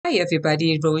Hi,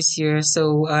 everybody. Rose here.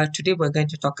 So, today we're going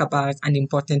to talk about an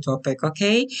important topic,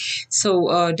 okay?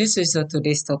 So, this is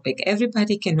today's topic.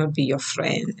 Everybody cannot be your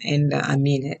friend, and I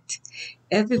mean it.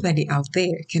 Everybody out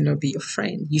there cannot be your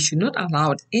friend. You should not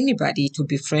allow anybody to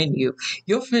befriend you.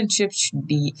 Your friendship should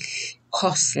be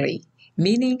costly,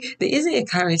 meaning there isn't a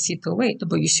currency to it,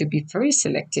 but you should be very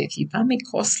selective. If I mean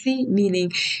costly,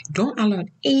 meaning don't allow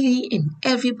any and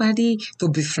everybody to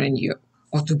befriend you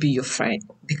or to be your friend.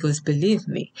 Because believe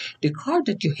me, the crowd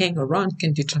that you hang around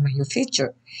can determine your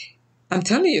future. I'm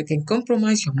telling you, it can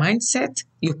compromise your mindset,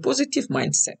 your positive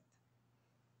mindset,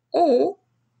 or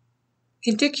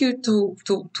can take you to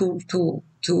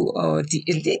the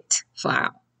elite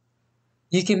file.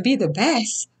 You can be the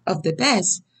best of the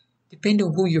best, depending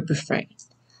on who you befriend.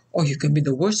 Or you can be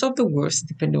the worst of the worst,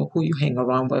 depending on who you hang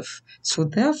around with. So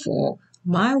therefore,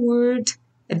 my word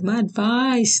and my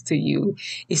advice to you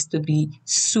is to be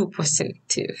super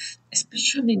selective,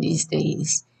 especially these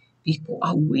days. People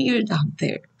are weird out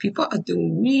there. People are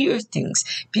doing weird things.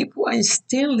 People are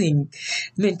instilling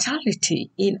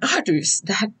mentality in others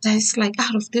that's like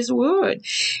out of this world.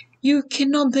 You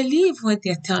cannot believe what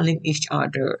they're telling each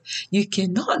other. You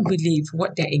cannot believe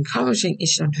what they're encouraging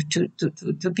each other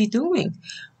to be doing.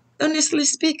 Honestly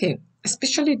speaking,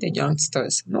 especially the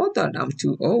youngsters. Not that I'm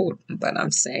too old, but I'm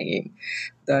saying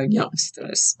the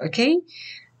youngsters, okay?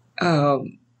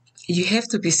 Um, you have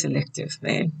to be selective,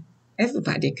 man.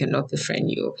 Everybody cannot befriend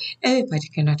you. Everybody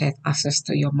cannot have access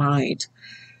to your mind.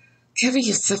 Carry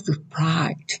yourself with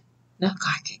pride, not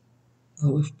cocky,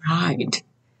 but with pride.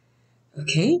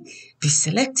 Okay? Be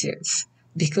selective.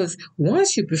 Because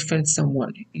once you befriend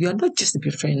someone, you are not just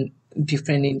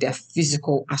befriending their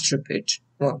physical attribute.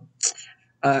 Well,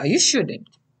 you shouldn't.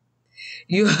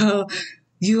 You are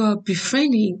you are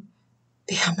befriending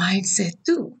their mindset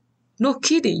too. No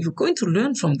kidding. You're going to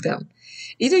learn from them.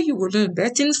 Either you will learn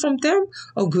bad things from them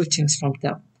or good things from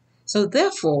them. So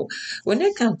therefore, when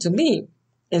they come to me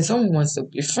and someone wants to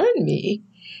befriend me,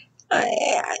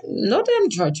 not that I'm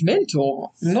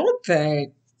judgmental, not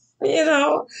that, you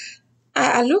know,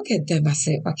 I look at them, I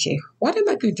say, okay, what am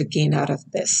I going to gain out of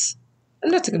this? I'm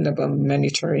not talking about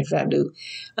monetary value.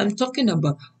 I'm talking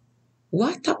about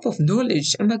what type of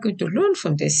knowledge am I going to learn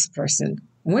from this person?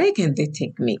 Where can they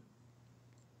take me?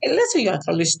 And let's say you're a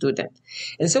college student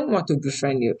and someone want to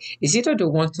befriend you. Is either they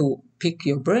want to pick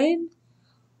your brain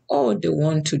or they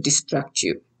want to distract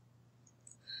you.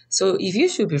 So if you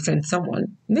should befriend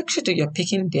someone, make sure that you're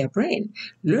picking their brain.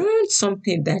 Learn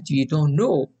something that you don't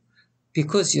know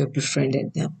because you're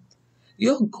befriending them.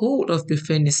 Your goal of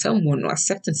befriending someone or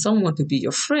accepting someone to be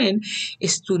your friend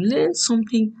is to learn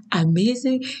something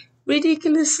amazing,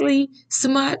 ridiculously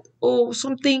smart, or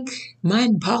something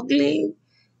mind boggling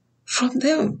from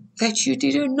them that you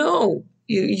didn't know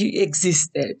you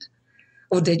existed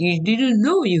or that you didn't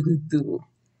know you could do.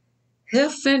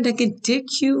 Have a friend that can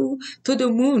take you to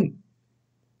the moon.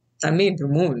 I mean, the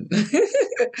moon,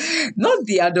 not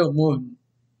the other moon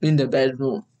in the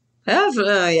bedroom.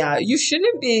 Yeah, you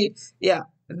shouldn't be, yeah,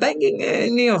 begging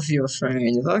any of your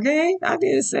friends, okay? I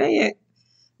didn't say it.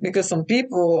 Because some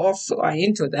people also are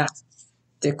into that.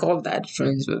 They call that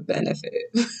friends with benefit.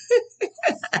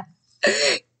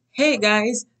 Hey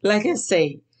guys, like I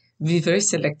say, be very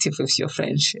selective with your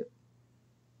friendship.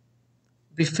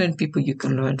 Befriend people you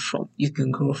can learn from, you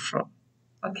can grow from.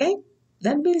 Okay?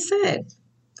 That being said,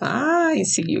 bye.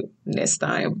 See you next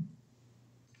time.